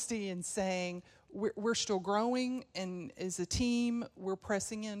honesty in saying, we're still growing, and as a team, we're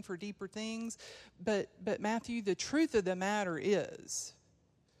pressing in for deeper things. But Matthew, the truth of the matter is,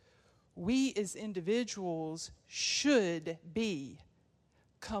 we as individuals should be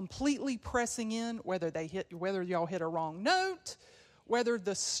completely pressing in, whether y'all hit a wrong note, whether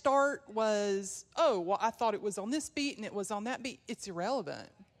the start was, I thought it was on this beat and it was on that beat. It's irrelevant.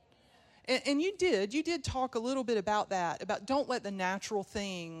 And you did talk a little bit about that, about don't let the natural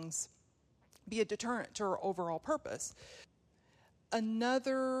things be a deterrent to our overall purpose.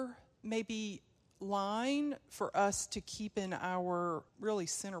 Another maybe line for us to keep in our really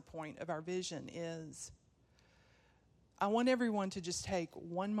center point of our vision is, I want everyone to just take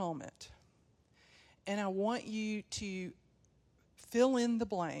one moment, and I want you to fill in the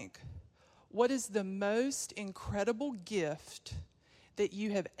blank. What is the most incredible gift that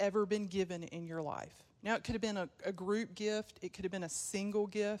you have ever been given in your life? Now, it could have been a group gift. It could have been a single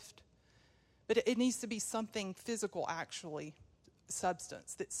gift. But it needs to be something physical, actually,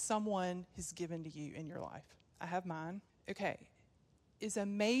 substance that someone has given to you in your life. I have mine. Okay. As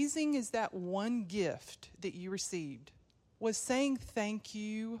amazing as that one gift that you received, was saying thank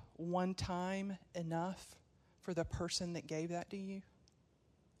you one time enough for the person that gave that to you?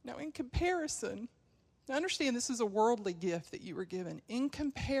 Now, in comparison, I understand this is a worldly gift that you were given. In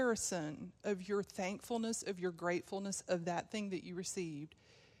comparison of your thankfulness, of your gratefulness of that thing that you received,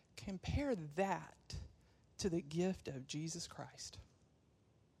 compare that to the gift of Jesus Christ.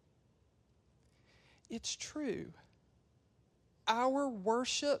 It's true. Our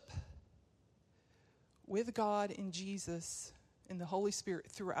worship with God and Jesus and the Holy Spirit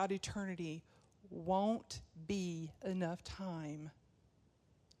throughout eternity won't be enough time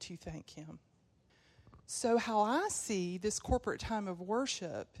to thank Him. So how I see this corporate time of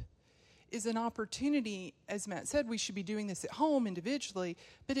worship is an opportunity, as Matt said, we should be doing this at home individually,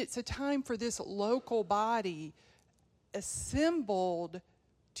 but it's a time for this local body assembled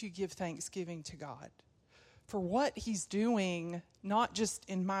to give thanksgiving to God for what He's doing, not just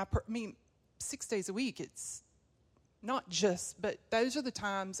in 6 days a week, it's not just, but those are the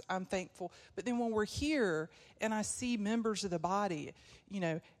times I'm thankful. But then when we're here and I see members of the body,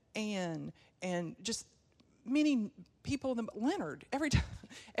 Ann and just many people, Leonard,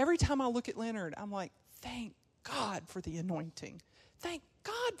 every time I look at Leonard, I'm like, thank God for the anointing. Thank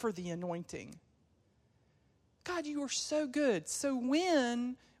God for the anointing. God, you are so good. So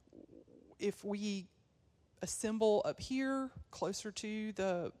if we assemble up here closer to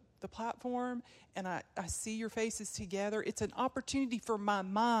the platform and I see your faces together, it's an opportunity for my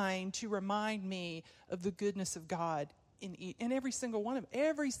mind to remind me of the goodness of God in every single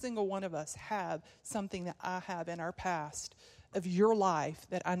one of us have something that I have in our past of your life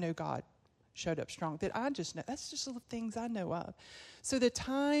that I know God showed up strong, that I just know. That's just the things I know of. So the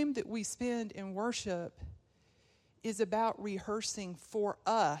time that we spend in worship is about rehearsing for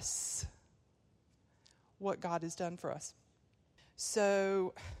us what God has done for us.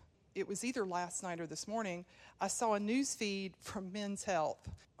 So it was either last night or this morning, I saw a news feed from Men's Health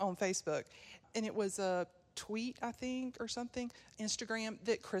on Facebook, and it was a tweet, I think, or something, Instagram,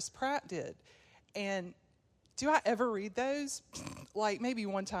 that Chris Pratt did. And do I ever read those? Like maybe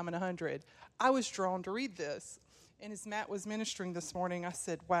one time in 100. I was drawn to read this. And as Matt was ministering this morning, I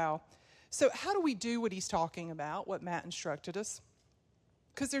said, wow. So how do we do what he's talking about, what Matt instructed us?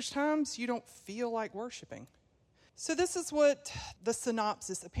 Because there's times you don't feel like worshiping. So this is what the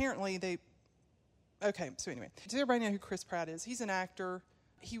synopsis, apparently so anyway, does everybody know who Chris Pratt is? He's an actor.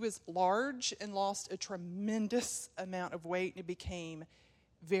 He was large and lost a tremendous amount of weight and became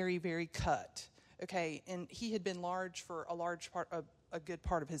very, very cut. Okay, and he had been large for a good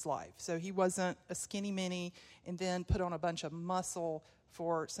part of his life. So he wasn't a skinny mini and then put on a bunch of muscle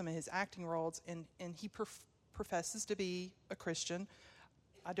for some of his acting roles. And he professes to be a Christian.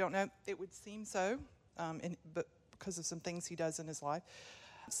 I don't know, it would seem so, but because of some things he does in his life.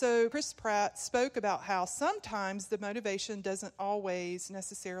 So Chris Pratt spoke about how sometimes the motivation doesn't always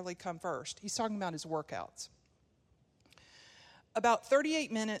necessarily come first. He's talking about his workouts. About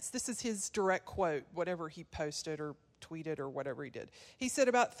 38 minutes, this is his direct quote, whatever he posted or tweeted or whatever he did. He said,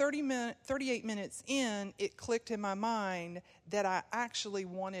 about 38 minutes in, it clicked in my mind that I actually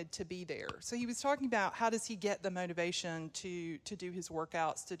wanted to be there. So he was talking about how does he get the motivation to do his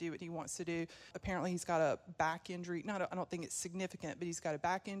workouts, to do what he wants to do. Apparently he's got a back injury. I don't think it's significant, but he's got a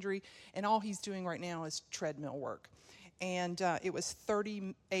back injury, and all he's doing right now is treadmill work. And it was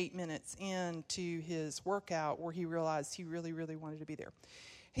 38 minutes into his workout where he realized he really, really wanted to be there.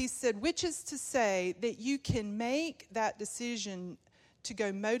 He said, which is to say that you can make that decision to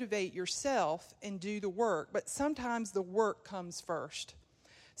go motivate yourself and do the work, but sometimes the work comes first.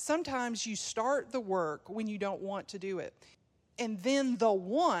 Sometimes you start the work when you don't want to do it. And then the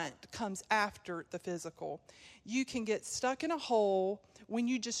want comes after the physical. You can get stuck in a hole when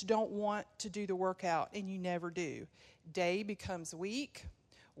you just don't want to do the workout, and you never do. Day becomes week,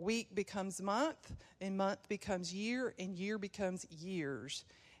 week becomes month, and month becomes year, and year becomes years.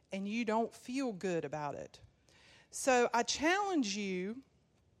 And you don't feel good about it. So I challenge you,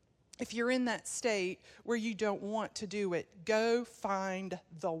 if you're in that state where you don't want to do it, go find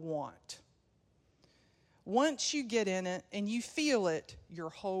the want. Once you get in it and you feel it, your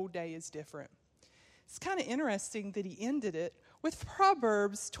whole day is different. It's kind of interesting that he ended it with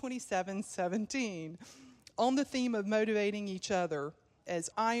Proverbs 27:17 on the theme of motivating each other. As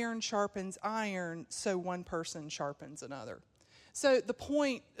iron sharpens iron, so one person sharpens another. So the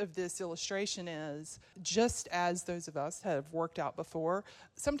point of this illustration is, just as those of us have worked out before,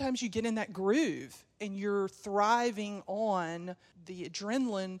 sometimes you get in that groove and you're thriving on the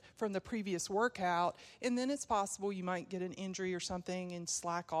adrenaline from the previous workout, and then it's possible you might get an injury or something and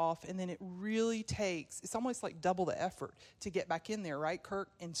slack off, and then it really takes, it's almost like double the effort to get back in there, right, Kirk,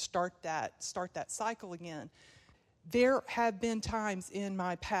 and start that cycle again. There have been times in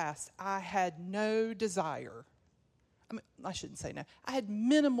my past I had no desire. I shouldn't say no. I had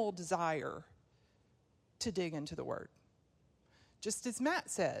minimal desire to dig into the Word. Just as Matt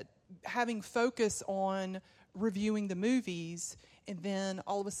said, having focus on reviewing the movies, and then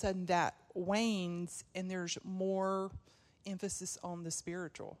all of a sudden that wanes and there's more emphasis on the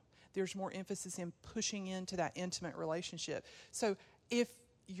spiritual. There's more emphasis in pushing into that intimate relationship. So if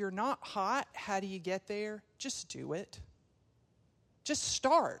you're not hot, how do you get there? Just do it. Just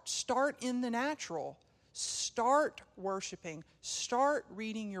start. Start in the natural. Start worshiping, start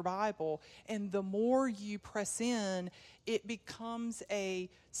reading your Bible, and the more you press in, it becomes a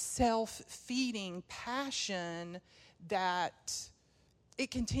self-feeding passion that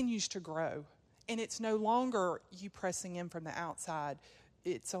it continues to grow. And it's no longer you pressing in from the outside,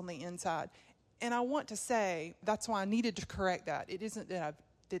 it's on the inside. And I want to say, that's why I needed to correct that. It isn't that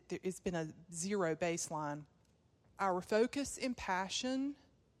it's been a zero baseline. Our focus and passion,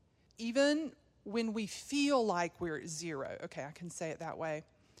 even when we feel like we're at zero, okay, I can say it that way,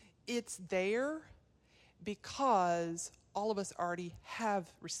 it's there because all of us already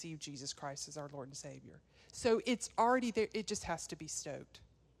have received Jesus Christ as our Lord and Savior. So it's already there. It just has to be stoked.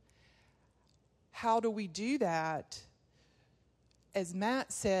 How do we do that? As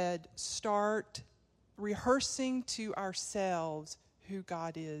Matt said, start rehearsing to ourselves who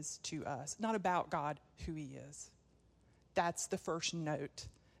God is to us. Not about God, who He is. That's the first note.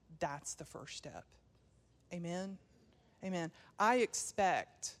 That's the first step. Amen? Amen. I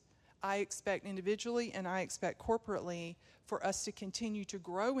expect individually and I expect corporately for us to continue to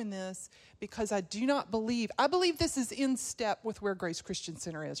grow in this, because I believe this is in step with where Grace Christian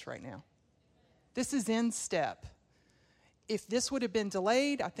Center is right now. This is in step. If this would have been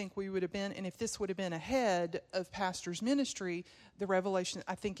delayed, I think we would have been, and if this would have been ahead of pastor's ministry, the revelation,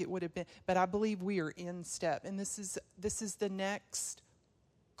 I think it would have been, but I believe we are in step. And this is the next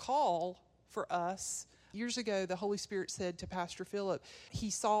call for us. Years ago, the Holy Spirit said to Pastor Philip,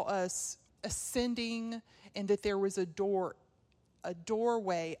 he saw us ascending and that there was a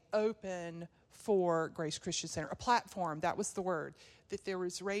doorway open for Grace Christian Center, a platform, that was the word, that there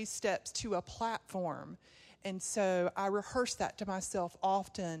was raised steps to a platform. And so I rehearse that to myself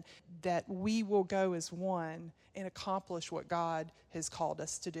often, that we will go as one and accomplish what God has called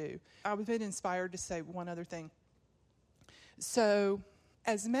us to do. I've been inspired to say one other thing. So,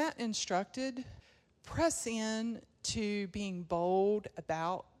 as Matt instructed, press in to being bold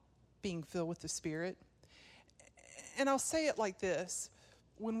about being filled with the Spirit. And I'll say it like this.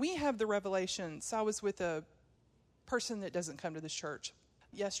 When we have the revelations, I was with a person that doesn't come to this church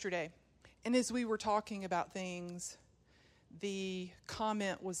yesterday. And as we were talking about things, the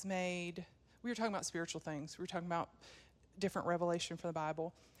comment was made, we were talking about spiritual things. We were talking about different revelation from the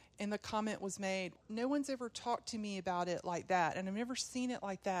Bible. And the comment was made, no one's ever talked to me about it like that, and I've never seen it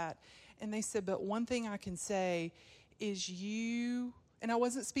like that. And they said, but one thing I can say is you, and I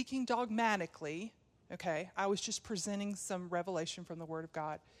wasn't speaking dogmatically, okay? I was just presenting some revelation from the Word of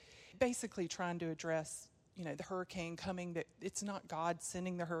God, basically trying to address, the hurricane coming, that it's not God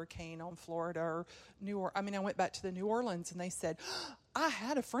sending the hurricane on Florida or I went back to the New Orleans, and they said, I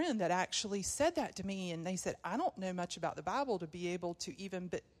had a friend that actually said that to me, and they said, I don't know much about the Bible to be able to even,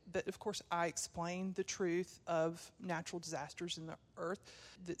 but of course I explained the truth of natural disasters in the earth,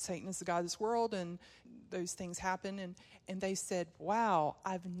 that Satan is the God of this world, and those things happen, and they said, wow,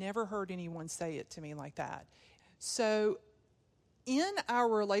 I've never heard anyone say it to me like that. So in our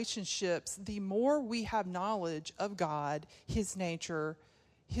relationships, the more we have knowledge of God, His nature,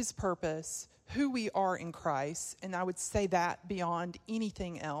 his purpose, who we are in Christ, and I would say that beyond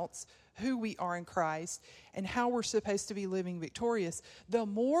anything else, who we are in Christ and how we're supposed to be living victorious, the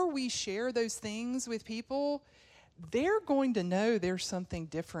more we share those things with people, they're going to know there's something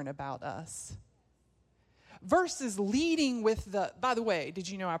different about us. Versus leading with by the way, did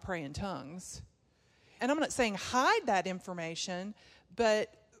you know I pray in tongues? And I'm not saying hide that information,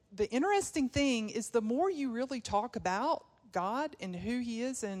 but the interesting thing is the more you really talk about God and who he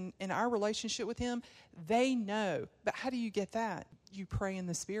is and our relationship with him, they know. But how do you get that? You pray in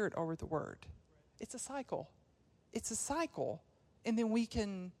the Spirit over the Word. It's a cycle. It's a cycle. And then we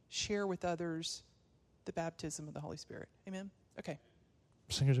can share with others the baptism of the Holy Spirit. Amen? Okay.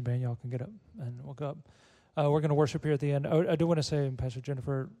 Singers and band, y'all can get up and we'll go up. We're going to worship here at the end. I do want to say, and Pastor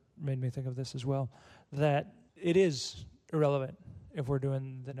Jennifer made me think of this as well, that it is irrelevant if we're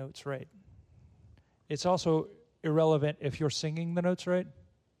doing the notes right. It's also irrelevant if you're singing the notes right.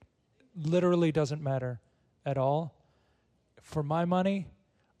 Literally doesn't matter at all. For my money,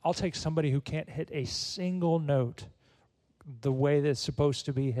 I'll take somebody who can't hit a single note the way that it's supposed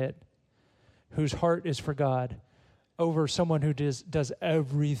to be hit, whose heart is for God, over someone who does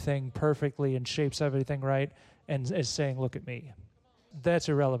everything perfectly and shapes everything right and is saying, look at me. That's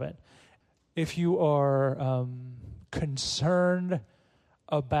irrelevant. If you are concerned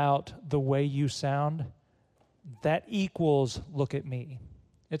about the way you sound, that equals look at me.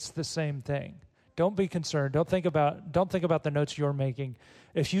 It's the same thing. Don't be concerned. Don't think about the notes you're making.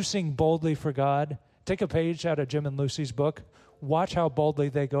 If you sing boldly for God, take a page out of Jim and Lucy's book. Watch how boldly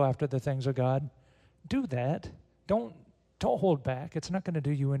they go after the things of God. Do that. Don't hold back. It's not going to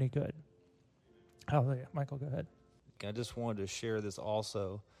do you any good. Hallelujah. Michael, go ahead. I just wanted to share this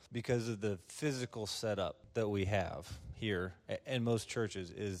also because of the physical setup that we have here in most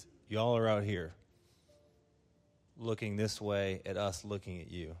churches is y'all are out here looking this way at us looking at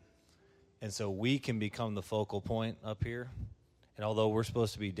you. And so we can become the focal point up here. And although we're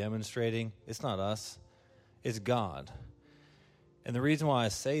supposed to be demonstrating, it's not us, it's God. And the reason why I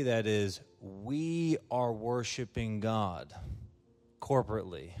say that is we are worshiping God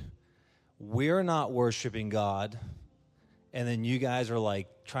corporately. We're not worshiping God, and then you guys are like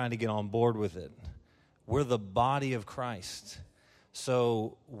trying to get on board with it. We're the body of Christ.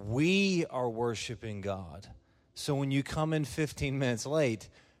 So we are worshiping God. So when you come in 15 minutes late,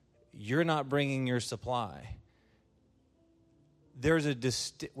 you're not bringing your supply. There's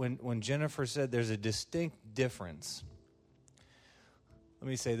when Jennifer said there's a distinct difference. Let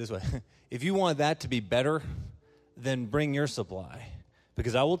me say it this way. If you want that to be better, then bring your supply.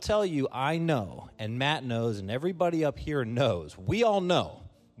 Because I will tell you, I know, and Matt knows, and everybody up here knows. We all know.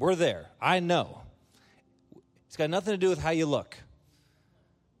 We're there. I know. It's got nothing to do with how you look.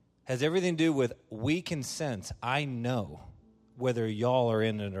 It has everything to do with we can sense, I know, whether y'all are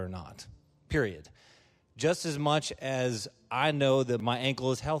in it or not. Period. Just as much as I know that my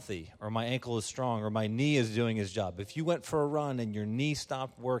ankle is healthy, or my ankle is strong, or my knee is doing its job. If you went for a run and your knee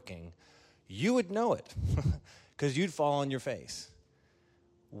stopped working, you would know it because you'd fall on your face.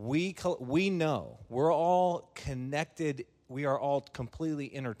 We know. We're all connected. We are all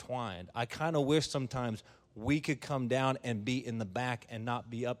completely intertwined. I kind of wish sometimes we could come down and be in the back and not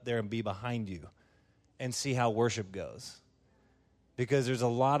be up there and be behind you and see how worship goes. Because there's a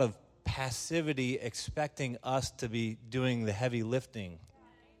lot of passivity expecting us to be doing the heavy lifting.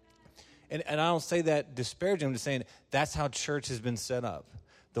 And I don't say that disparaging. I'm just saying that's how church has been set up.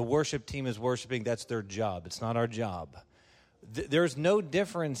 The worship team is worshiping. That's their job. It's not our job. There's no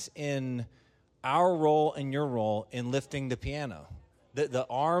difference in our role and your role in lifting the piano. The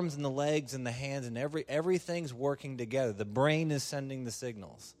arms and the legs and the hands and everything's working together. The brain is sending the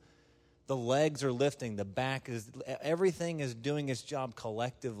signals. The legs are lifting. The back everything is doing its job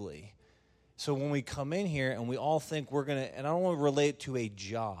collectively. So when we come in here and we all think we're going to, and I don't want to relate to a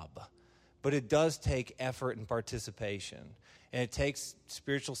job, but it does take effort and participation. And it takes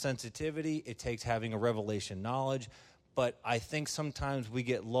spiritual sensitivity. It takes having a revelation knowledge. But I think sometimes we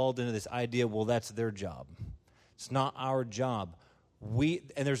get lulled into this idea, well, that's their job. It's not our job. And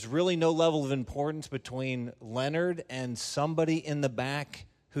there's really no level of importance between Leonard and somebody in the back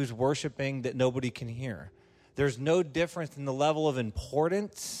who's worshiping that nobody can hear. There's no difference in the level of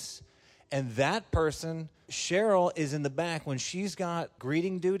importance. And that person, Cheryl, is in the back. When she's got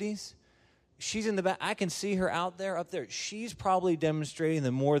greeting duties, she's in the back. I can see her up there. She's probably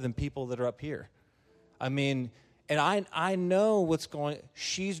demonstrating more than people that are up here. I mean, and I know what's going on.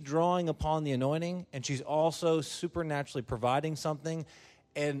 She's drawing upon the anointing, and she's also supernaturally providing something.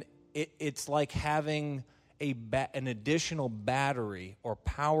 And it's like having an additional battery or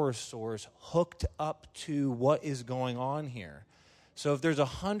power source hooked up to what is going on here. So if there's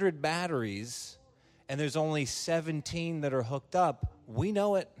 100 batteries and there's only 17 that are hooked up, we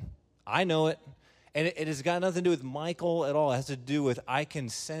know it. I know it. And it has got nothing to do with Michael at all. It has to do with I can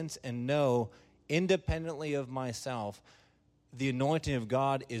sense and know independently of myself the anointing of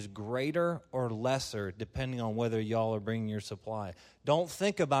God is greater or lesser depending on whether y'all are bringing your supply. Don't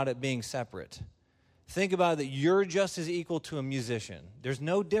think about it being separate. Think about it that you're just as equal to a musician. There's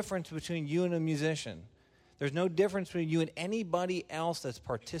no difference between you and a musician. There's no difference between you and anybody else that's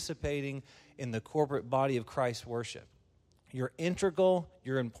participating in the corporate body of Christ's worship. You're integral,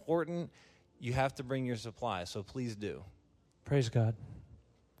 you're important, you have to bring your supply, so please do. Praise God.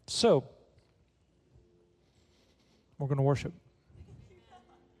 So, we're going to worship.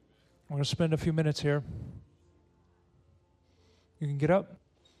 We're going to spend a few minutes here. You can get up.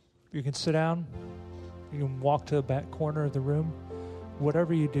 You can sit down. You can walk to the back corner of the room.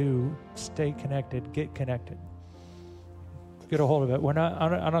 Whatever you do, stay connected. Get connected. Get a hold of it.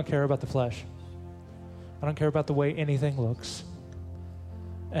 I don't care about the flesh. I don't care about the way anything looks.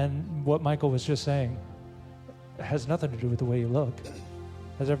 And what Michael was just saying has nothing to do with the way you look. It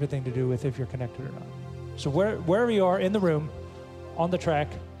has everything to do with if you're connected or not. So wherever you are, in the room, on the track,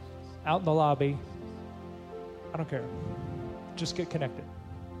 out in the lobby, I don't care. Just get connected.